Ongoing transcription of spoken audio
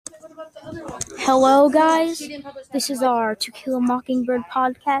Hello, guys. This is our To Kill a Mockingbird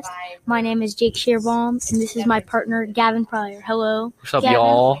podcast. My name is Jake Shearbaum, and this is my partner, Gavin Pryor. Hello. What's up, Gavin.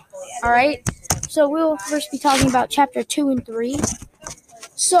 y'all? All right. So we'll first be talking about Chapter 2 and 3.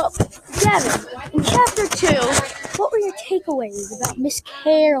 So, Gavin, in Chapter 2, what were your takeaways about Miss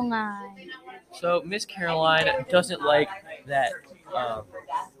Caroline? So Miss Caroline doesn't like that.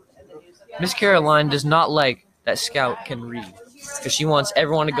 Miss Caroline does not like that Scout can read because she wants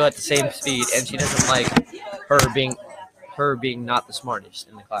everyone to go at the same speed, and she doesn't like her being not the smartest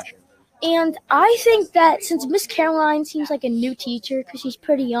in the classroom. And I think that since Miss Caroline seems like a new teacher because she's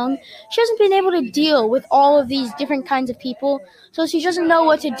pretty young, she hasn't been able to deal with all of these different kinds of people, so she doesn't know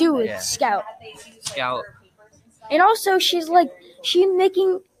what to do with Scout. And also, she's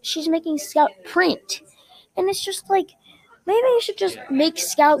making Scout print, and it's just like maybe you should just make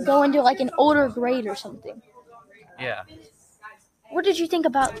Scout go into like an older grade or something. Yeah. What did you think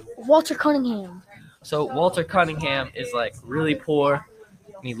about Walter Cunningham? So Walter Cunningham is like really poor,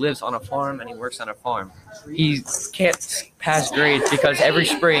 and he lives on a farm and he works on a farm. He can't pass grades because every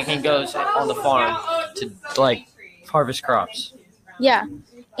spring he goes on the farm to like harvest crops. Yeah,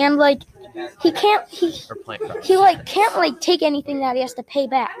 and like he can't take anything that he has to pay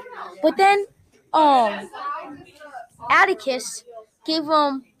back. But then, Atticus gave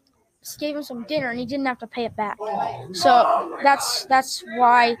him some dinner and he didn't have to pay it back. So that's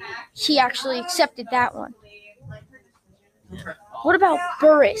why he actually accepted that one. What about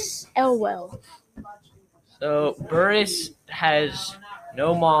Burris Elwell? So Burris has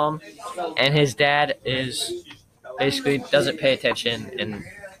no mom, and his dad is basically doesn't pay attention and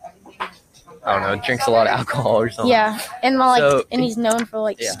I don't know, drinks a lot of alcohol or something. Yeah, and he's known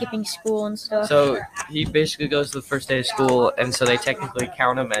for skipping school and stuff. So he basically goes to the first day of school, and so they technically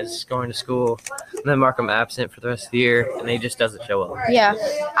count him as going to school, and then mark him absent for the rest of the year, and he just doesn't show up. Yeah,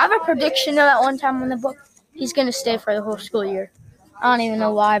 I have a prediction of that one time in the book. He's gonna stay for the whole school year. I don't even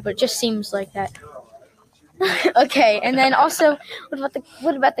know why, but it just seems like that. Okay, and then also,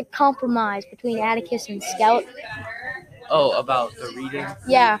 what about the compromise between Atticus and Scout? Oh, about the reading?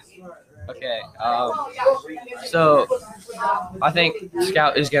 Yeah. Okay, so I think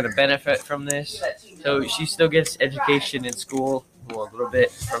Scout is going to benefit from this. So she still gets education in school, well, a little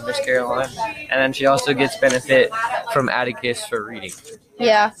bit from Miss Caroline, and then she also gets benefit from Atticus for reading.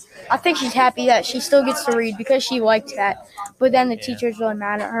 Yeah, I think she's happy that she still gets to read because she liked that. But then the teacher's really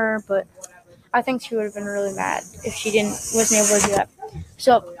mad at her, but I think she would have been really mad if she wasn't able to do that.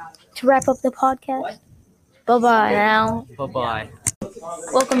 So, to wrap up the podcast, bye-bye now. Bye-bye.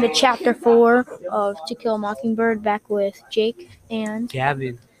 Welcome to Chapter 4 of To Kill a Mockingbird, back with Jake and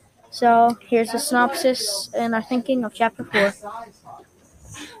Gavin. So, here's a synopsis and our thinking of Chapter 4.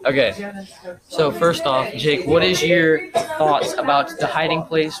 Okay, so first off, Jake, what is your thoughts about the hiding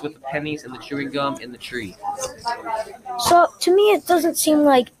place with the pennies and the chewing gum in the tree? So, to me, it doesn't seem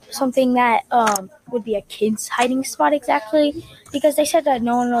like something that would be a kid's hiding spot exactly, because they said that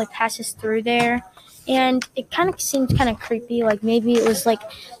no one really passes through there. And it kind of seems kind of creepy, like maybe it was like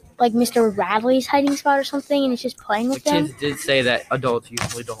Mr. Radley's hiding spot or something, and it's just playing with them. Kids did say that adults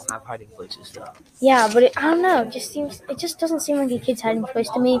usually don't have hiding places, though. Yeah, but I don't know. It just doesn't seem like a kid's hiding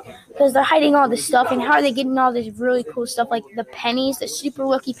place to me, because they're hiding all this stuff, and how are they getting all this really cool stuff, like the pennies, the super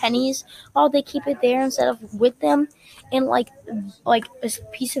lucky pennies? Why would they keep it there instead of with them? And like a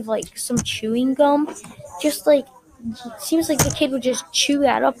piece of some chewing gum, just it seems like the kid would just chew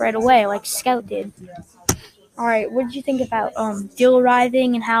that up right away, like Scout did. All right, what did you think about Dill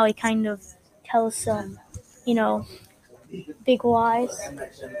arriving and how he kind of tells some, big lies?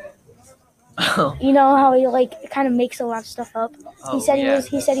 You know how he kind of makes a lot of stuff up. He said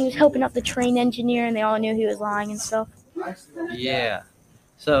he was helping out the train engineer, and they all knew he was lying and stuff. Yeah.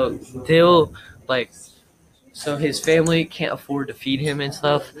 So Dill so his family can't afford to feed him and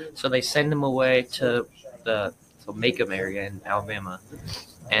stuff, so they send him away to the Macomb area in Alabama,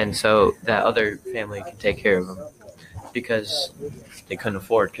 and so that other family can take care of him because they couldn't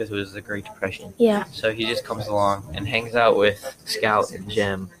afford because it was the Great Depression. Yeah. So he just comes along and hangs out with Scout and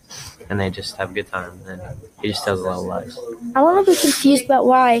Jim, and they just have a good time, and he just tells a lot of lies. I'm a little bit confused about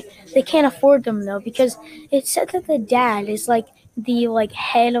why they can't afford them, though, because it said that the dad is the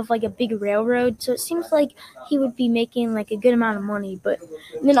head of a big railroad, so it seems like he would be making a good amount of money. But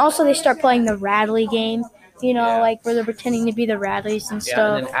then also they start playing the Radley game, where they're pretending to be the Radleys and stuff.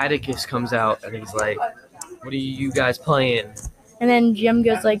 Yeah, and then Atticus comes out and he's like, "What are you guys playing?" And then Jim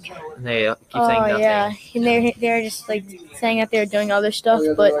goes and they keep saying nothing. Yeah, and they're just saying that they're doing other stuff,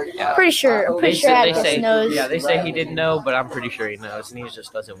 but I'm pretty sure Atticus knows. Yeah, they say he didn't know, but I'm pretty sure he knows, and he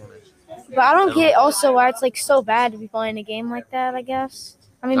just doesn't want to. But I don't get also why it's so bad to be playing a game like that, I guess.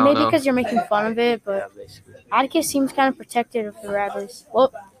 I mean, I don't maybe know. because you're making fun of it, Yeah, but basically. Atticus seems kind of protective of the Radleys.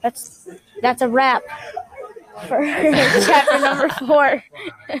 Well, that's a wrap for chapter number 4.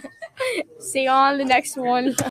 See you on the next one.